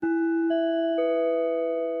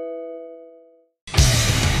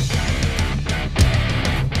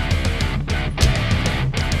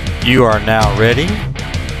You are now ready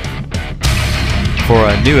for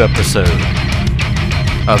a new episode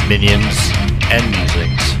of Minions and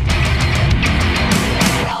Musings.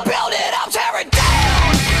 Build it up, tear it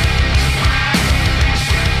down!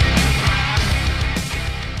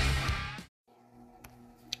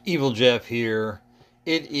 Evil Jeff here.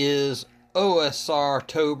 It is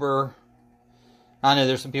OSR-tober. I know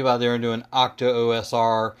there's some people out there doing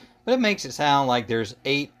Octo-OSR, but it makes it sound like there's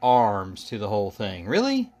 8 arms to the whole thing.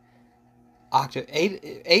 Really?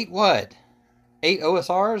 Eight what? 8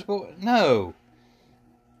 OSRs? But no.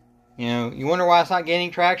 You know, you wonder why it's not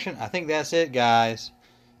gaining traction? I think that's it, guys.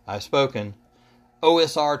 I've spoken.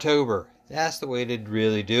 OSR-tober. That's the way to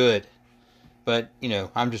really do it. But, you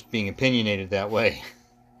know, I'm just being opinionated that way.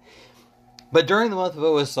 But during the month of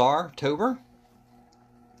OSR-tober,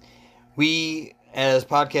 we, as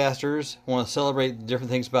podcasters, want to celebrate the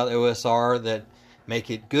different things about OSR that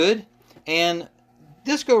make it good. And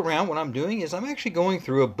this go around, what I'm doing is I'm actually going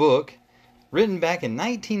through a book written back in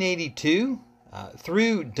 1982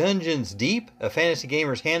 through Dungeons Deep, a fantasy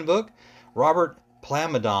gamer's handbook. Robert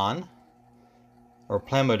Plamondon, or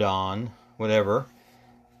Plamondon, whatever,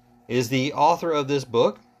 is the author of this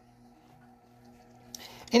book.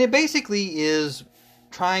 And it basically is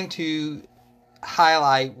trying to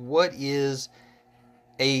highlight what is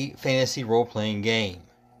a fantasy role-playing game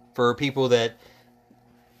for people that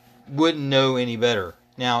wouldn't know any better.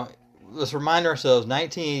 Now, let's remind ourselves,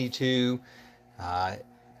 1982,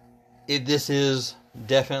 this is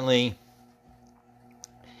definitely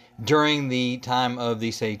during the time of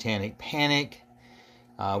the Satanic Panic.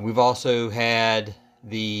 We've also had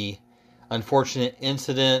the unfortunate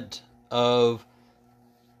incident of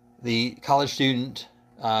the college student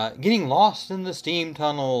getting lost in the steam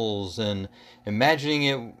tunnels and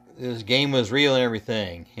imagining this game was real and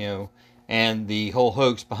everything, you know, and the whole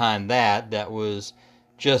hoax behind that was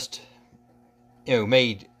just, you know,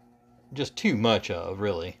 made just too much of,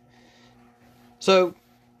 really. So,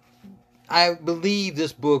 I believe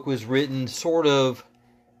this book was written sort of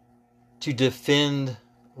to defend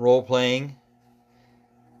role-playing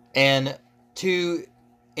and to,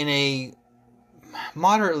 in a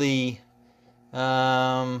moderately,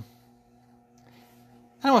 I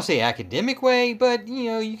don't want to say academic way, but, you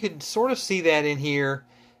know, you could sort of see that in here,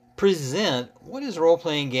 present what is a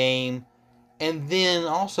role-playing game, and then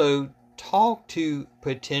also talk to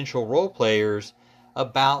potential role players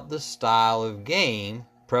about the style of game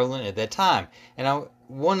prevalent at that time. And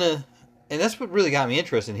and that's what really got me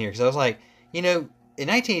interested in here, because I was like, you know, in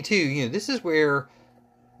 1982, you know, this is where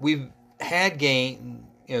we've had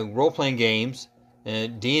role-playing games.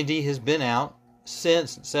 D&D has been out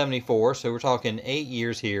since 74, so we're talking 8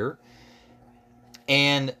 years here.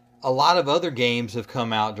 And a lot of other games have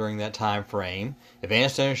come out during that time frame.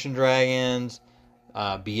 Advanced Dungeons and Dragons,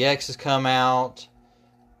 BX has come out,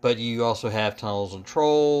 but you also have Tunnels and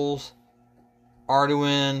Trolls,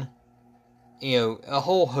 Arduin, you know, a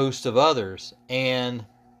whole host of others. And,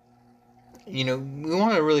 you know, we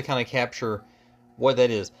want to really kind of capture what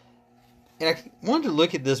that is. And I wanted to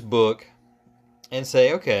look at this book and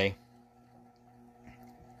say, okay,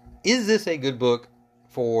 is this a good book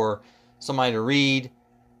for somebody to read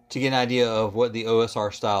to get an idea of what the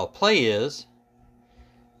OSR style play is?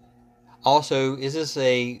 Also, is this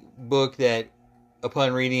a book that,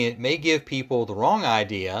 upon reading it, may give people the wrong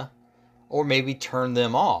idea or maybe turn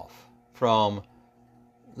them off from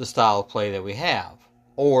the style of play that we have,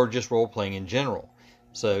 or just role-playing in general?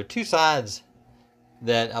 So, 2 sides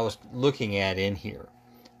that I was looking at in here.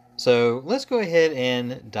 So, let's go ahead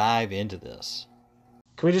and dive into this.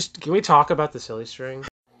 Can we talk about the silly string?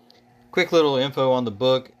 Quick little info on the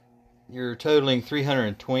book. You're totaling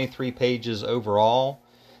 323 pages overall.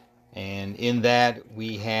 And in that,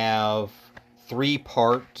 we have 3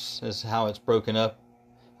 parts, is how it's broken up.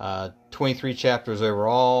 23 chapters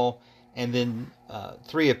overall. And then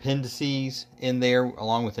 3 appendices in there,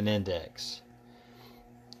 along with an index.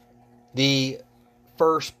 The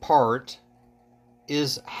first part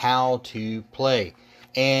is how to play.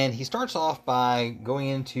 And he starts off by going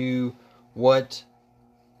into what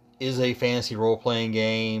is a fantasy role-playing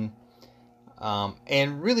game,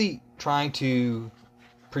 and really trying to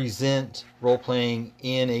present role-playing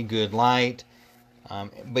in a good light.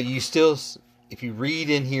 But you still, if you read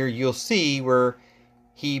in here, you'll see where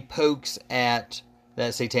he pokes at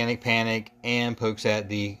that Satanic Panic and pokes at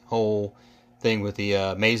the whole thing with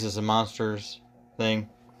the Mazes and Monsters thing,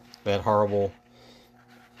 that horrible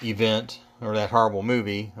event, or that horrible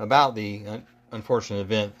movie about the unfortunate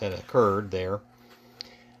event that occurred there.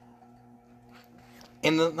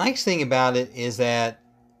 And the nice thing about it is that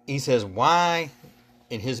he says why,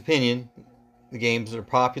 in his opinion, the games that are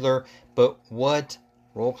popular, but what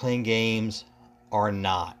role-playing games are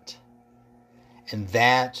not. And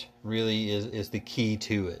that really is the key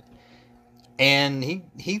to it. And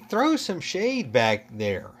he throws some shade back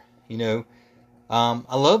there.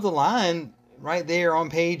 I love the line right there on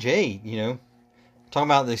page 8, talking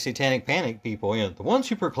about the Satanic Panic people. The ones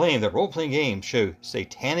who proclaim that role-playing games show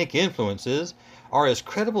satanic influences are as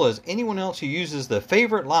credible as anyone else who uses the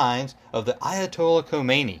favorite lines of the Ayatollah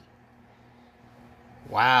Khomeini.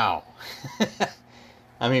 Wow.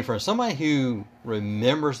 I mean, from somebody who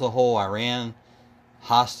remembers the whole Iran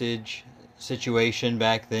hostage situation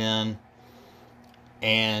back then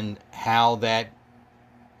and how that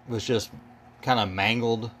was just kind of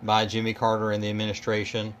mangled by Jimmy Carter and the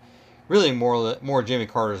administration. Really more Jimmy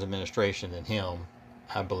Carter's administration than him,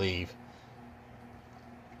 I believe.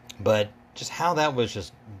 But just how that was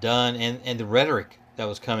just done, and the rhetoric that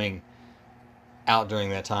was coming out during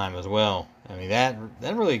that time as well. I mean, that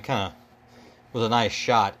really kind of was a nice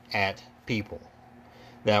shot at people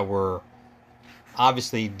that were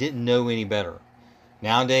obviously didn't know any better.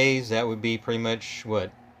 Nowadays, that would be pretty much,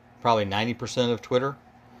 probably 90% of Twitter,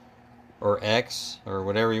 or X, or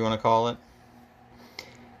whatever you want to call it.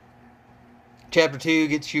 Chapter 2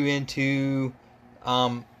 gets you into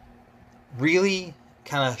really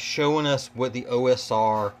kind of showing us what the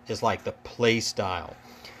OSR is like, the play style.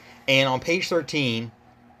 And on page 13,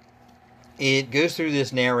 it goes through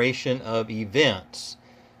this narration of events.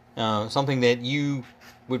 Something that you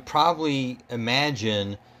would probably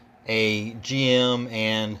imagine a GM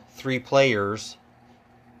and 3 players,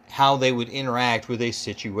 how they would interact with a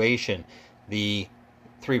situation. The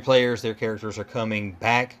 3 players, their characters are coming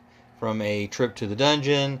back from a trip to the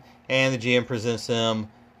dungeon, and the GM presents them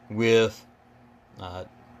with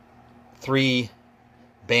 3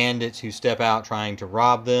 bandits who step out trying to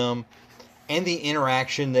rob them, and the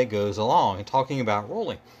interaction that goes along, and talking about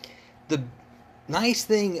rolling. The nice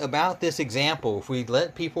thing about this example, if we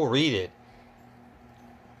let people read it,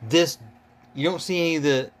 you don't see any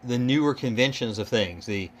of the newer conventions of things.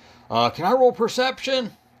 Can I roll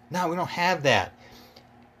perception? No, we don't have that.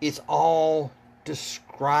 It's all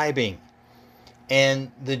describing.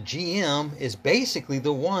 And the GM is basically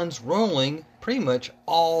the ones rolling pretty much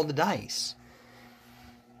all the dice.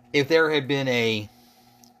 If there had been a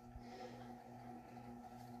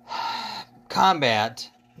combat,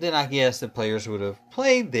 then I guess the players would have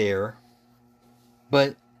played there.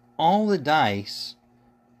 But all the dice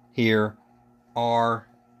here are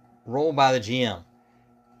rolled by the GM.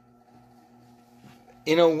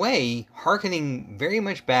 In a way, hearkening very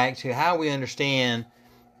much back to how we understand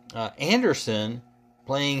Anderson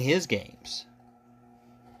playing his games.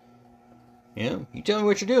 You tell me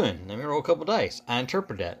what you're doing. Let me roll a couple dice. I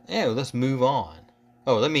interpret that. Yeah, let's move on.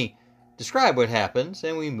 Oh, let me describe what happens,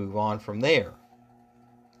 and we move on from there.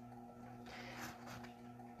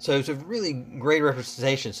 So it's a really great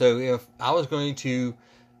representation. So if I was going to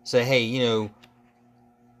say, hey,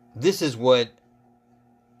 this is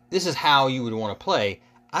how you would want to play,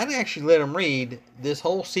 I'd actually let them read this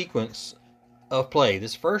whole sequence of play,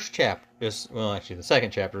 this first chapter, the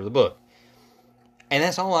second chapter of the book. And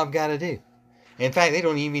that's all I've got to do. In fact, they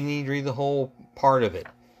don't even need to read the whole part of it.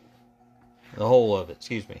 The whole of it,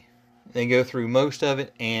 excuse me. They go through most of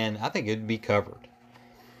it, and I think it'd be covered.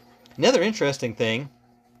 Another interesting thing,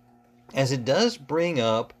 as it does bring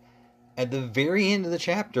up, at the very end of the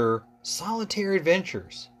chapter, solitary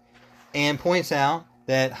adventures. And points out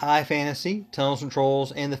that High Fantasy, Tunnels and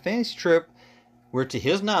Trolls, and the Fantasy Trip were, to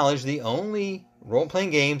his knowledge, the only role-playing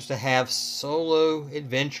games to have solo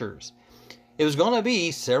adventures. It was going to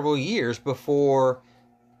be several years before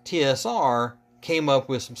TSR came up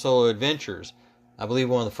with some solo adventures. I believe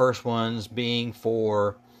one of the first ones being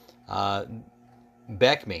for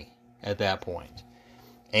BECMI at that point.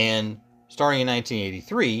 And starting in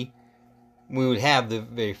 1983, we would have the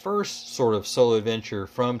very first sort of solo adventure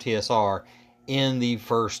from TSR in the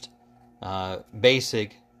first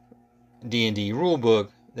basic D&D rulebook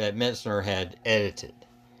that Metzner had edited.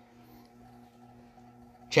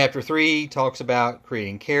 Chapter 3 talks about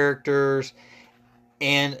creating characters,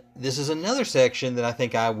 and this is another section that I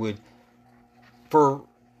think I would, for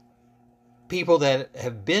people that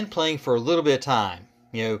have been playing for a little bit of time,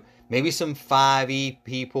 maybe some 5e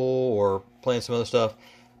people or playing some other stuff,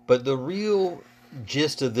 but the real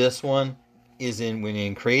gist of this one is when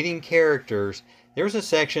in creating characters, there's a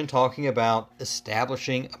section talking about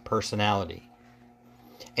establishing a personality.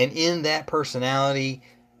 And in that personality,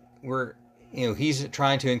 he's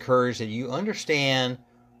trying to encourage that you understand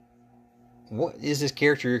what is this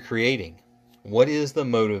character you're creating. What is the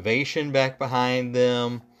motivation back behind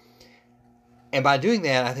them? And by doing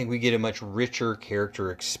that, I think we get a much richer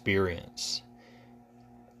character experience.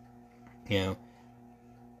 You know,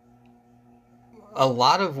 a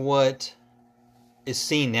lot of what is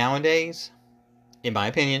seen nowadays, in my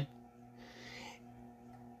opinion,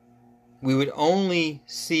 we would only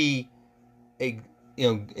see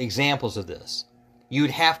examples of this. You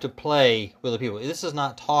would have to play with the people. This is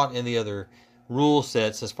not taught in the other rule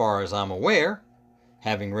sets as far as I'm aware,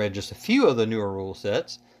 having read just a few of the newer rule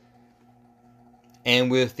sets.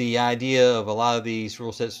 And with the idea of a lot of these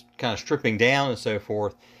rule sets kind of stripping down and so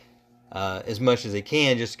forth, as much as they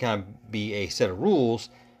can, just to kind of be a set of rules,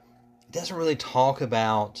 it doesn't really talk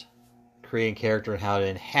about creating character and how to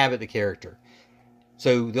inhabit the character.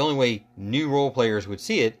 So the only way new role players would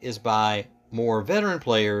see it is by more veteran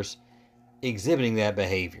players exhibiting that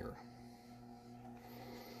behavior.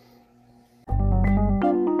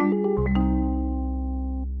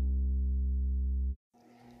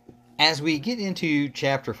 As we get into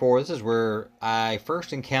Chapter 4, this is where I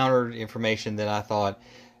first encountered information that I thought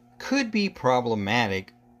could be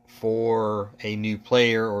problematic for a new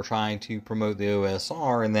player or trying to promote the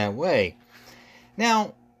OSR in that way.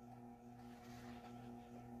 Now,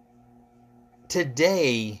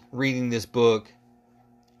 today, reading this book,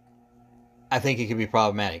 I think it could be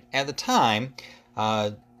problematic. At the time,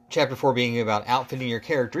 Chapter 4 being about outfitting your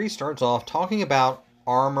character, he starts off talking about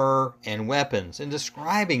armor and weapons and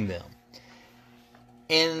describing them.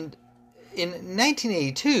 And in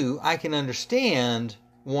 1982, I can understand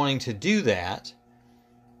wanting to do that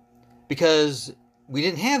because we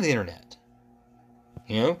didn't have the internet.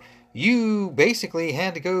 You basically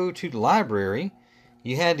had to go to the library.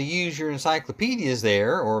 You had to use your encyclopedias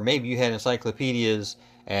there, or maybe you had encyclopedias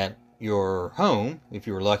at your home, if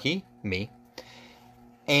you were lucky, me.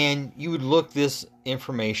 And you would look this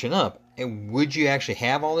information up. And would you actually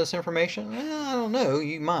have all this information? Well, I don't know.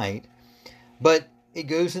 You might. But it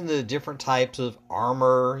goes into different types of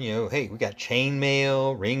armor. Hey, we got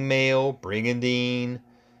chainmail, ringmail, brigandine,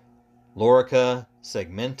 lorica,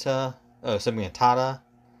 segmentata.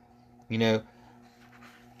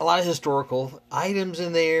 A lot of historical items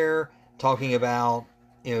in there, talking about,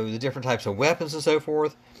 the different types of weapons and so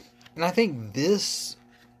forth. And I think this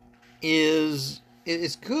is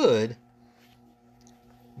good,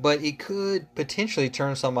 but it could potentially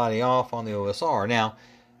turn somebody off on the OSR. Now,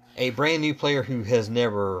 a brand new player who has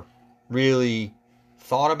never really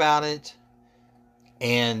thought about it,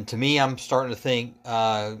 and to me, I'm starting to think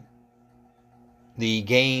the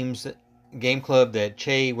game club that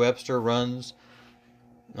Che Webster runs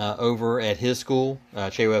over at his school,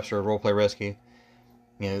 Che Webster Roleplay Rescue,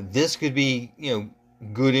 this could be,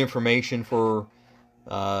 good information for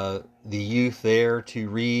the youth there to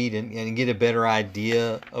read and get a better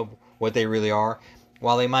idea of what they really are.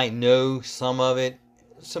 While they might know some of it,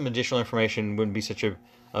 some additional information wouldn't be such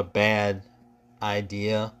a bad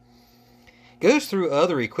idea. Goes through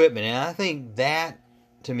other equipment, and I think that,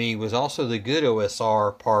 to me, was also the good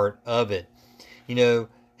OSR part of it. Hey,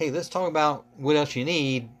 let's talk about what else you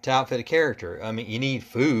need to outfit a character. I mean, you need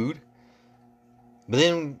food, but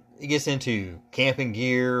then it gets into camping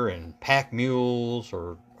gear and pack mules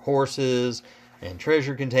or horses and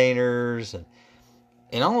treasure containers, and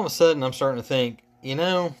all of a sudden I'm starting to think,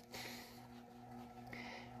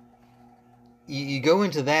 you go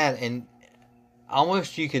into that, and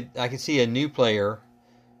almost I could see a new player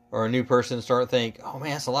or a new person start to think, oh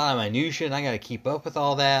man, that's a lot of minutia, and I got to keep up with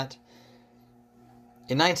all that.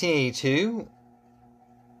 In 1982,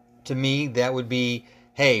 to me, that would be,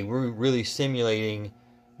 hey, we're really simulating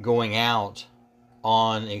going out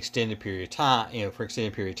on an extended period of time, for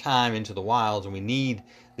extended period of time into the wilds, and we need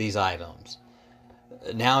these items.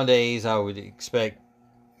 Nowadays, I would expect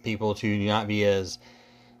people to not be as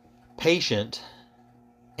patient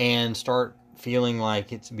and start feeling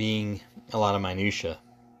like it's being a lot of minutia.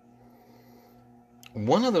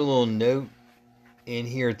 One other little note in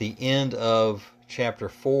here at the end of Chapter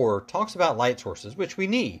 4 talks about light sources, which we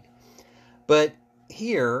need. But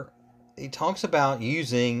here, it talks about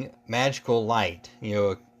using magical light,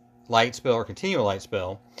 a light spell or continual light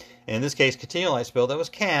spell. And in this case, continual light spell that was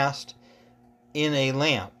cast in a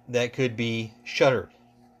lamp that could be shuttered.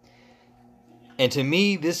 And to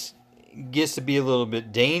me, this gets to be a little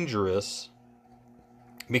bit dangerous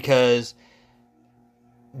because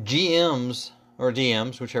GMs, or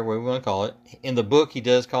DMs, whichever way we want to call it, in the book he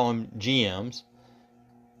does call them GMs.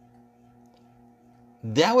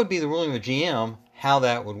 That would be the ruling of the GM, how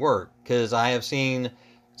that would work. Because I have seen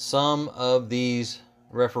some of these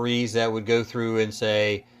referees that would go through and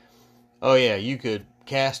say, oh yeah, you could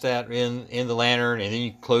cast that in the lantern and then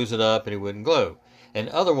you close it up and it wouldn't glow. And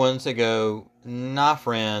other ones that go, nah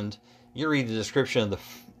friend, you read the description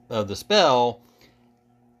of the spell,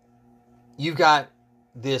 you've got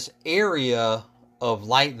this area of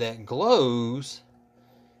light that glows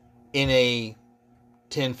in a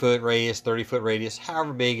 10-foot radius, 30-foot radius,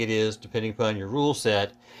 however big it is, depending upon your rule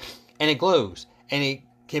set, and it glows. And it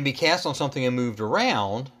can be cast on something and moved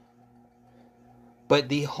around, but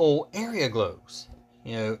the whole area glows,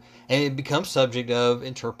 and it becomes subject of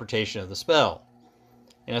interpretation of the spell.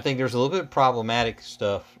 And I think there's a little bit of problematic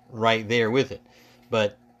stuff right there with it.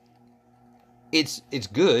 But it's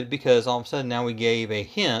good because all of a sudden now we gave a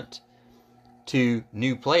hint to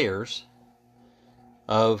new players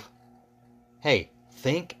of, hey,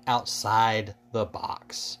 think outside the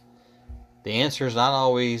box. The answer is not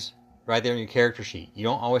always right there in your character sheet. You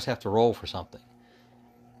don't always have to roll for something.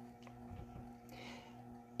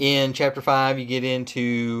 In Chapter 5, you get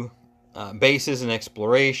into bases and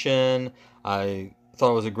exploration. I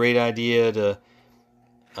thought it was a great idea to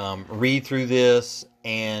read through this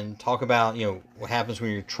and talk about, what happens when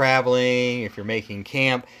you're traveling, if you're making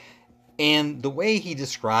camp. And the way he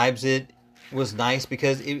describes it was nice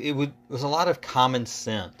because it was a lot of common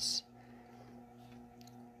sense.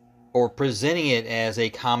 Or presenting it as a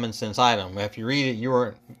common sense item. If you read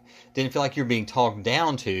it, didn't feel like you were being talked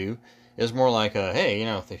down to. It was more like, hey,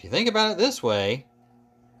 if you think about it this way,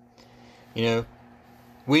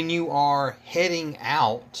 when you are heading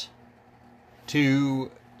out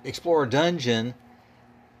to explore a dungeon,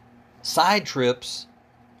 side trips,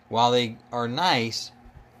 while they are nice,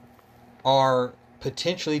 are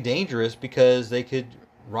potentially dangerous because they could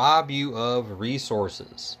rob you of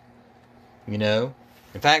resources. In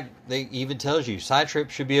fact, they even tells you side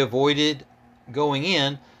trips should be avoided going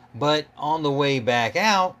in, but on the way back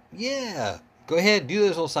out, yeah, go ahead, do those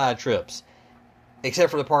little side trips.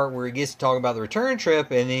 Except for the part where he gets to talk about the return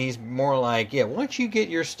trip, and he's more like, yeah, once you get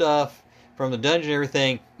your stuff from the dungeon and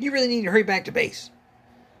everything, you really need to hurry back to base.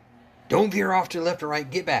 Don't veer off to the left or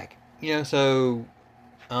right, get back. So,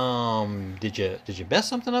 did you mess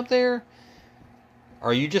something up there?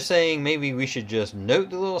 Are you just saying maybe we should just note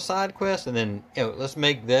the little side quest and then, let's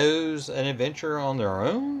make those an adventure on their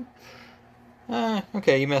own?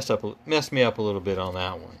 Okay, you messed me up a little bit on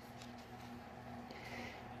that one.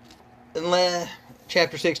 And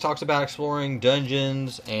Chapter 6 talks about exploring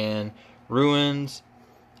dungeons and ruins.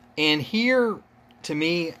 And here, to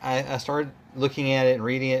me, I started looking at it and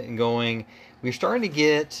reading it and going, we're starting to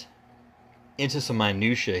get into some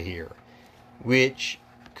minutia here, which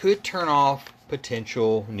could turn off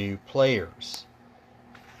potential new players.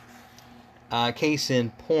 Case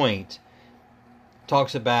in point,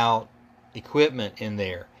 talks about equipment in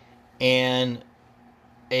there and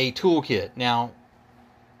a toolkit. Now,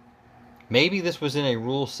 maybe this was in a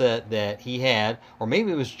rule set that he had, or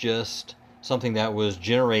maybe it was just something that was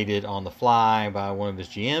generated on the fly by one of his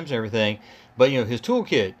GMs and everything. But, his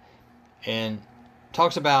toolkit, and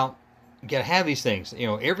talks about, you gotta have these things.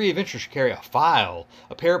 Every adventurer should carry a file,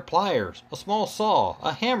 a pair of pliers, a small saw,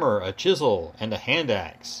 a hammer, a chisel, and a hand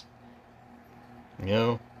axe.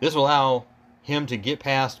 This will allow him to get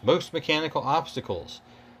past most mechanical obstacles.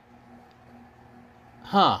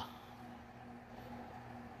 And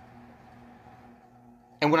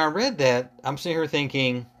when I read that, I'm sitting here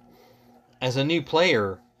thinking, as a new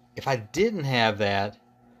player, if I didn't have that,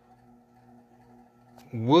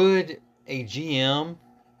 would a GM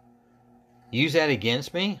use that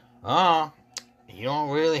against me? You don't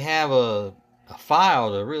really have a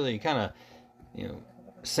file to really kind of,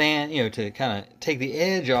 to kind of take the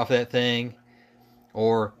edge off that thing,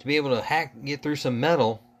 or to be able to get through some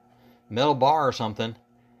metal bar or something.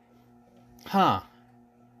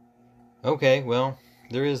 Okay, well,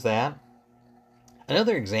 there is that.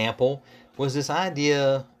 Another example was this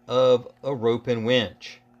idea of a rope and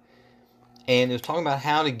winch. And it was talking about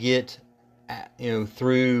how to get,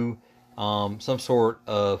 through some sort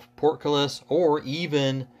of portcullis or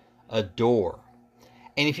even a door.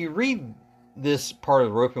 And if you read this part of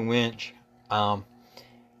the rope and winch, and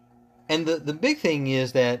the big thing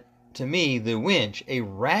is that, to me, the winch, a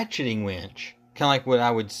ratcheting winch, kind of like what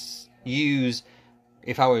I would use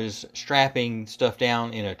if I was strapping stuff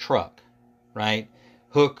down in a truck, right?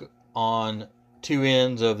 Hook on two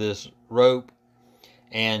ends of this rope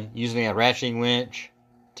and using a ratcheting winch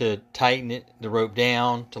to tighten the rope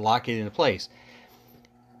down to lock it into place.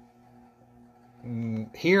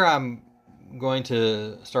 Here I'm going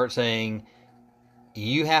to start saying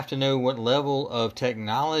you have to know what level of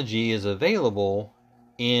technology is available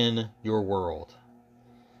in your world.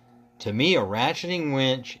 To me, a ratcheting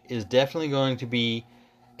winch is definitely going to be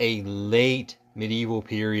a late medieval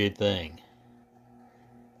period thing.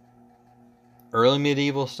 Early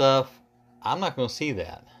medieval stuff, I'm not going to see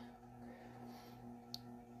that.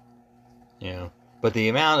 You know, but the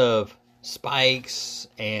amount of spikes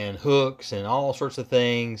and hooks and all sorts of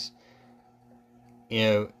things, you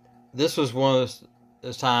know, this was one of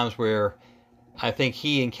those times where I think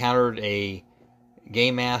he encountered a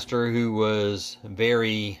game master who was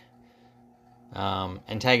very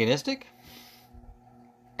antagonistic,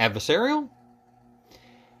 adversarial,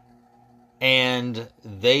 and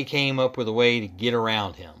they came up with a way to get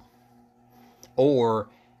around him. Or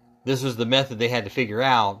this was the method they had to figure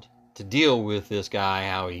out to deal with this guy,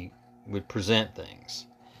 how he would present things.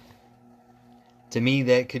 To me,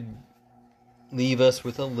 that could leave us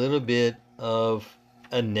with a little bit of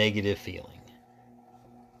a negative feeling.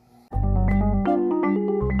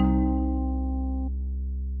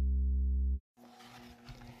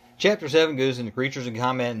 Chapter 7 goes into creatures in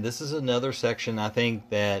combat, and this is another section I think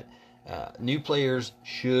that new players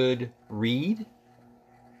should read.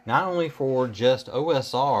 Not only for just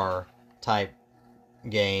OSR type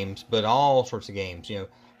games, but all sorts of games. You know,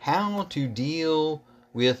 how to deal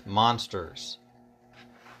with monsters.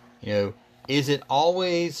 You know, is it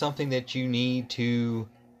always something that you need to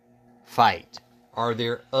fight? Are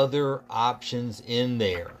there other options in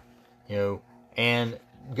there? You know, and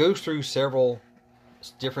goes through several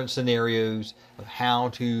different scenarios of how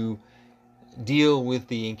to deal with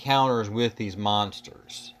the encounters with these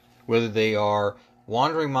monsters. Whether they are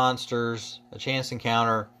wandering monsters, a chance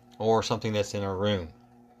encounter, or something that's in a room.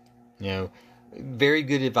 You know, very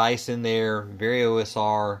good advice in there, very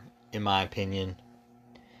OSR in my opinion.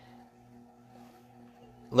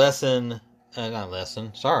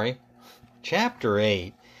 Chapter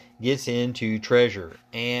 8 gets into treasure,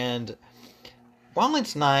 and while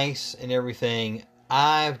it's nice and everything,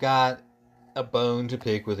 I've got a bone to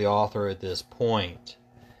pick with the author at this point.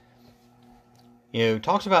 You know,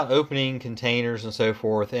 talks about opening containers and so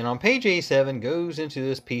forth, and on page 87 goes into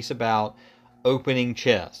this piece about opening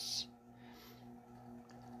chests.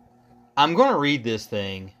 I'm going to read this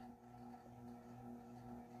thing.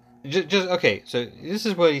 Okay, so this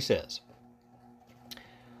is what he says.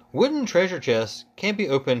 Wooden treasure chests can be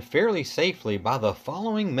opened fairly safely by the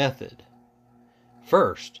following method.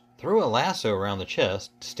 First, throw a lasso around the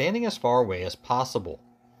chest, standing as far away as possible.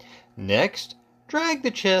 Next, drag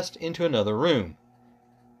the chest into another room.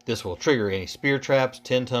 This will trigger any spear traps,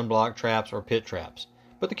 10-ton block traps, or pit traps,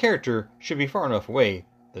 but the character should be far enough away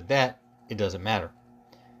that it doesn't matter.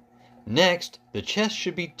 Next, the chest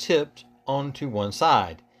should be tipped onto one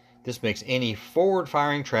side. This makes any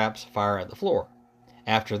forward-firing traps fire at the floor.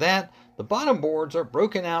 After that, the bottom boards are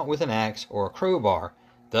broken out with an axe or a crowbar,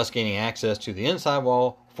 thus gaining access to the inside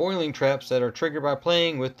wall, foiling traps that are triggered by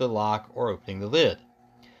playing with the lock or opening the lid.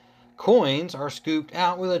 Coins are scooped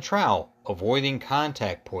out with a trowel, avoiding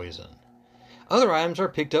contact poison. Other items are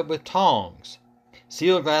picked up with tongs.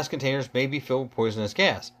 Sealed glass containers may be filled with poisonous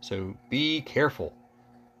gas, so be careful.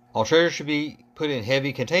 All treasure should be put in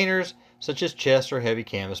heavy containers, such as chests or heavy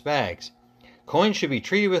canvas bags. Coins should be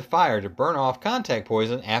treated with fire to burn off contact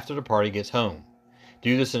poison after the party gets home.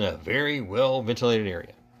 Do this in a very well ventilated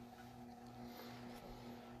area.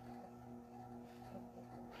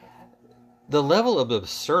 The level of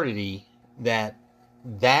absurdity that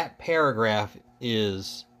paragraph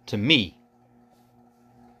is, to me,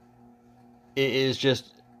 is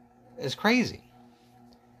just, it's crazy.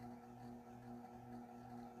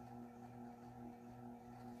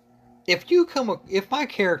 If my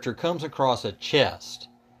character comes across a chest,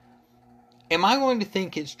 am I going to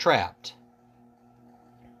think it's trapped?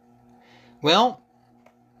 Well,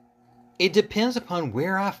 it depends upon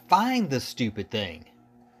where I find the stupid thing.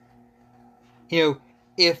 You know,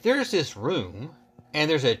 if there's this room, and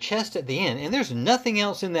there's a chest at the end, and there's nothing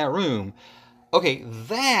else in that room, okay,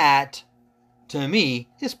 that, to me,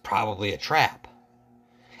 is probably a trap.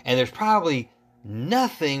 And there's probably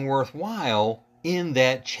nothing worthwhile in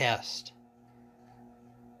that chest.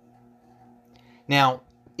 Now,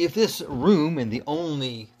 if this room, and the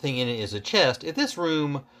only thing in it is a chest, if this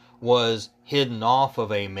room was hidden off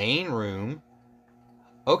of a main room,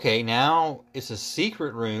 okay, now it's a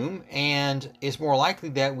secret room, and it's more likely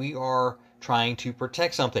that we are trying to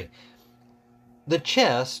protect something. The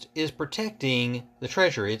chest is protecting the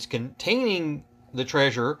treasure. It's containing the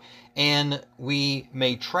treasure, and we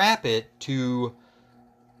may trap it to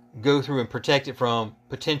go through and protect it from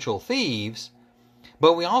potential thieves,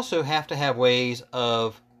 but we also have to have ways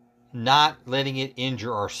of not letting it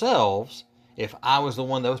injure ourselves if I was the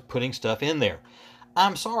one that was putting stuff in there.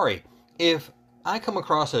 I'm sorry, if I come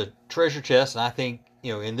across a treasure chest and I think,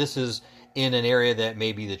 you know, and this is in an area that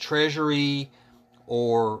may be the treasury,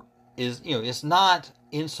 or is, you know, it's not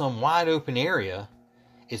in some wide open area,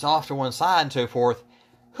 it's off to one side and so forth,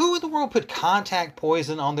 Who in the world put contact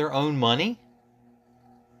poison on their own money?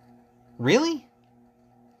 Really?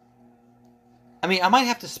 I mean, I might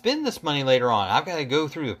have to spend this money later on. I've got to go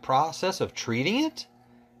through the process of treating it.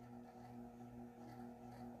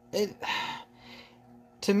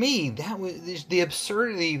 To me, that was the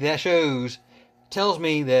absurdity that shows tells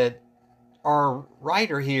me that our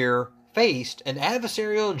writer here faced an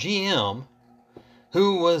adversarial GM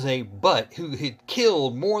who was a butt who had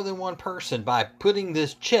killed more than one person by putting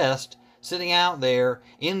this chest sitting out there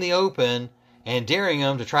in the open and daring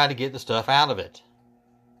them to try to get the stuff out of it.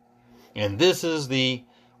 And this is the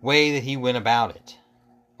way that he went about it,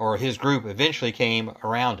 or his group eventually came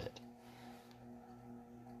around it.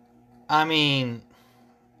 I mean,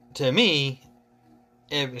 to me,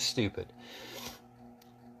 it was stupid.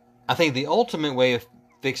 I think the ultimate way of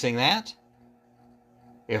fixing that,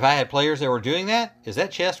 if I had players that were doing that, is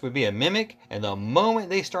that chest would be a mimic, and the moment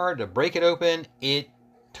they started to break it open, it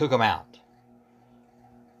took them out.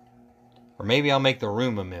 Or maybe I'll make the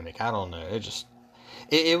room a mimic. I don't know.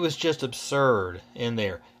 It was just absurd in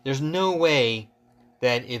there. There's no way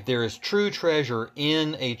that if there is true treasure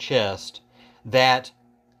in a chest, that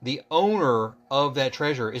the owner of that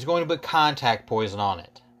treasure is going to put contact poison on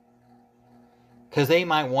it. Because they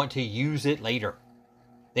might want to use it later.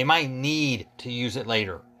 They might need to use it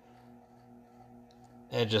later.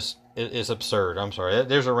 It's absurd. I'm sorry.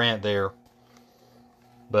 There's a rant there.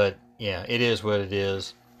 But, yeah, it is what it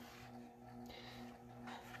is.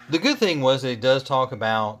 The good thing was it does talk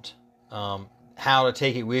about how to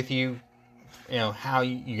take it with you. You know, how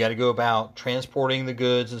you got to go about transporting the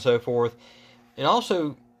goods and so forth. It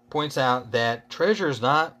also points out that treasure is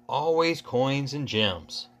not always coins and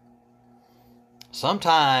gems.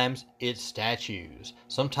 Sometimes it's statues.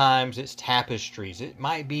 Sometimes it's tapestries. It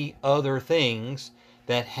might be other things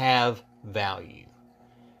that have value.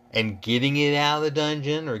 And getting it out of the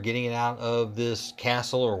dungeon or getting it out of this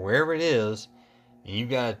castle or wherever it is, and you've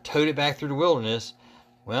got to tote it back through the wilderness,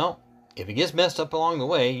 well, if it gets messed up along the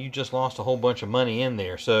way, you just lost a whole bunch of money in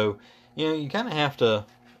there. So, you kind of have to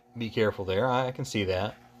be careful there. I can see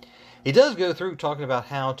that. He does go through talking about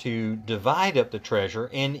how to divide up the treasure,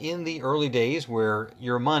 and in the early days where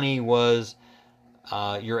your money was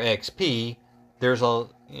your XP, there's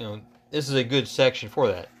this is a good section for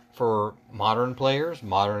that. For modern players,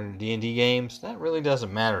 modern D&D games, that really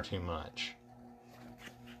doesn't matter too much.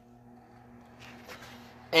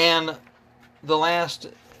 And the last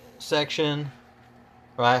section,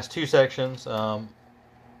 or last two sections,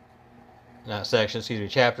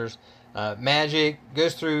 chapters, magic,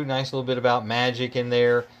 goes through nice little bit about magic in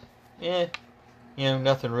there.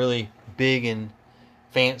 Nothing really big and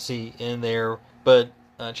fancy in there. But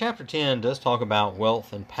chapter 10 does talk about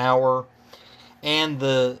wealth and power. And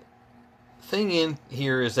the thing in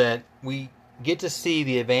here is that we get to see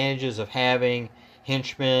the advantages of having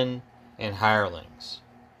henchmen and hirelings.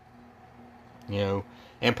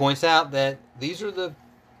 And points out that these are the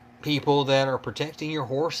people that are protecting your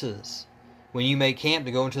horses when you make camp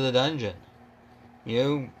to go into the dungeon.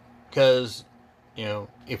 Because,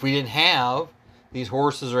 if we didn't have these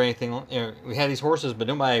horses or anything, we had these horses but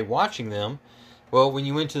nobody watching them, well, when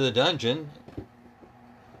you went to the dungeon,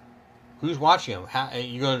 who's watching them? How are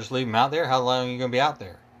you going to just leave them out there? How long are you going to be out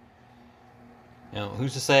there?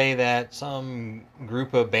 Who's to say that some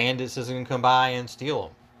group of bandits isn't going to come by and steal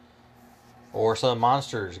them? Or some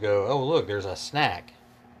monsters go, oh, look, there's a snack.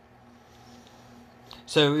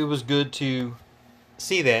 So it was good to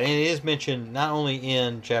see that. And it is mentioned not only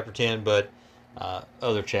in chapter 10, but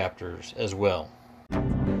other chapters as well.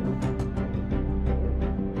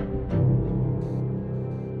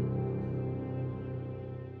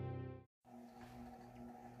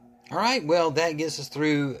 All right, well, that gets us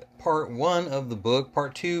through part 1 of the book.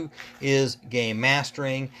 Part 2 is game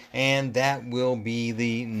mastering, and that will be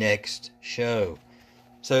the next show.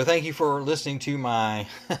 So thank you for listening to my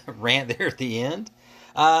rant there at the end.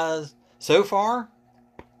 So far,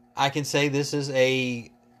 I can say this is a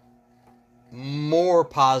more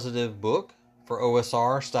positive book for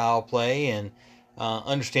OSR style play and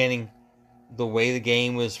understanding the way the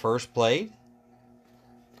game was first played.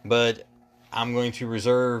 But I'm going to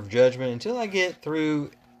reserve judgment until I get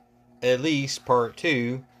through at least part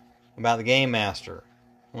 2 about the Game Master.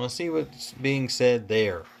 I want to see what's being said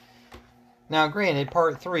there. Now, granted,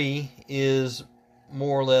 part 3 is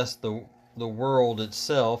more or less the world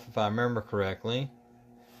itself, if I remember correctly.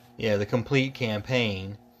 Yeah, the complete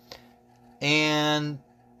campaign. And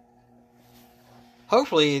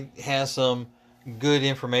hopefully it has some good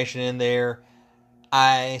information in there.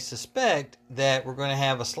 I suspect that we're going to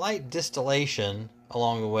have a slight distillation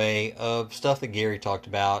along the way of stuff that Gary talked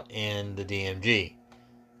about in the DMG.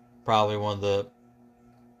 probably one of the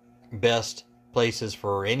best places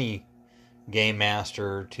for any game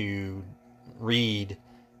master to read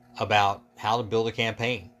about how to build a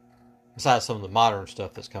campaign, besides some of the modern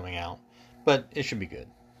stuff that's coming out. But it should be good.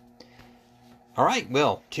 All right,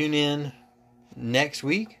 well, tune in next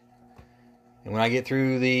week, and when I get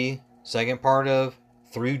through the second part of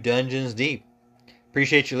Through Dungeons Deep.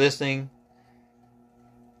 Appreciate you listening.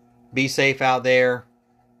 Be safe out there,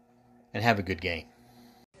 and have a good game.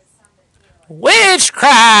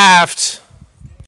 Witchcraft!